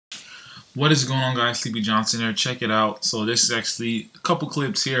What is going on, guys? Sleepy Johnson here. Check it out. So this is actually a couple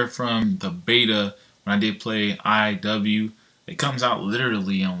clips here from the beta when I did play IW. It comes out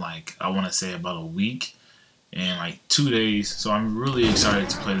literally in I want to say about a week and 2 days. So I'm really excited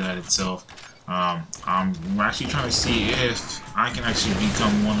to play that itself. I'm actually trying to see if I can actually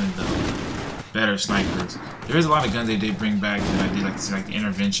become one of the better snipers. There's a lot of guns they did bring back that I did like to see, like the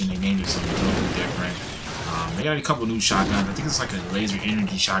intervention. They named it something totally different. They got a couple new shotguns. I think it's like a laser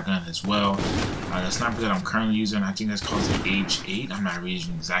energy shotgun as well. The sniper that I'm currently using, I think that's called the H8. I'm not really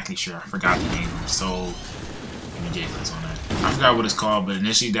exactly sure. I forgot the name. I'm so ridiculous on that. I forgot what it's called, but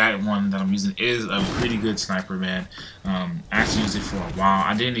initially that one that I'm using is a pretty good sniper, man. I actually used it for a while.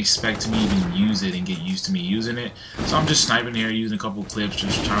 I didn't expect to even use it and get used to me using it. So I'm just sniping here, using a couple clips,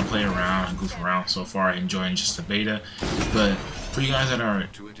 just trying to play around and goof around so far, enjoying just the beta. But for you guys that are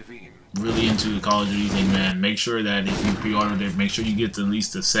really into the Call of Duty thing, man, make sure that if you pre-ordered it, make sure you get at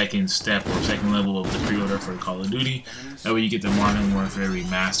least the second step or second level of the pre-order for Call of Duty. That way you get the Modern Warfare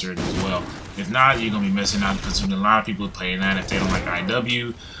Remastered as well. If not, you're going to be missing out because there's a lot of people playing that if they don't like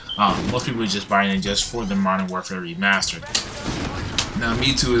IW. Most people are just buying it just for the Modern Warfare Remastered. Now,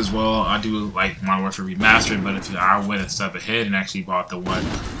 me too as well. I do like Modern Warfare Remastered, but if I went a step ahead and actually bought the one,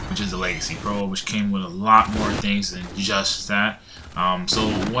 which is the Legacy Pro, which came with a lot more things than just that. So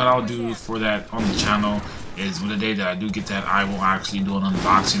what I'll do for that on the channel is with the day that I do get that, I will actually do an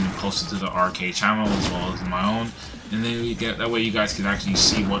unboxing and post it to the arcade channel as well as my own. And then we get that way you guys can actually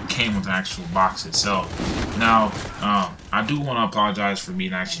see what came with the actual box itself. Now, I do want to apologize for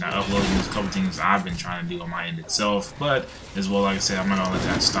me actually not uploading. There's a couple things I've been trying to do on my end itself, but as well, like I said, I'm not gonna let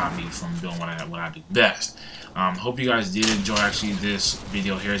that stop me from doing what I do best. Hope you guys did enjoy actually this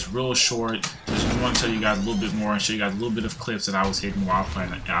video here. It's real short. Just want to tell you guys a little bit more and show you guys a little bit of clips that I was hitting while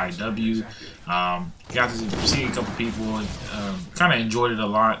playing at IW. Got to see a couple people, kind of enjoyed it a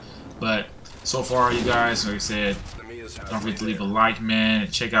lot, but so far, you guys, like I said, don't forget to leave a like, man.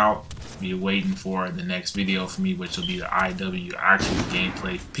 Check out, be waiting for the next video for me, which will be the IW actual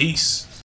gameplay. Peace.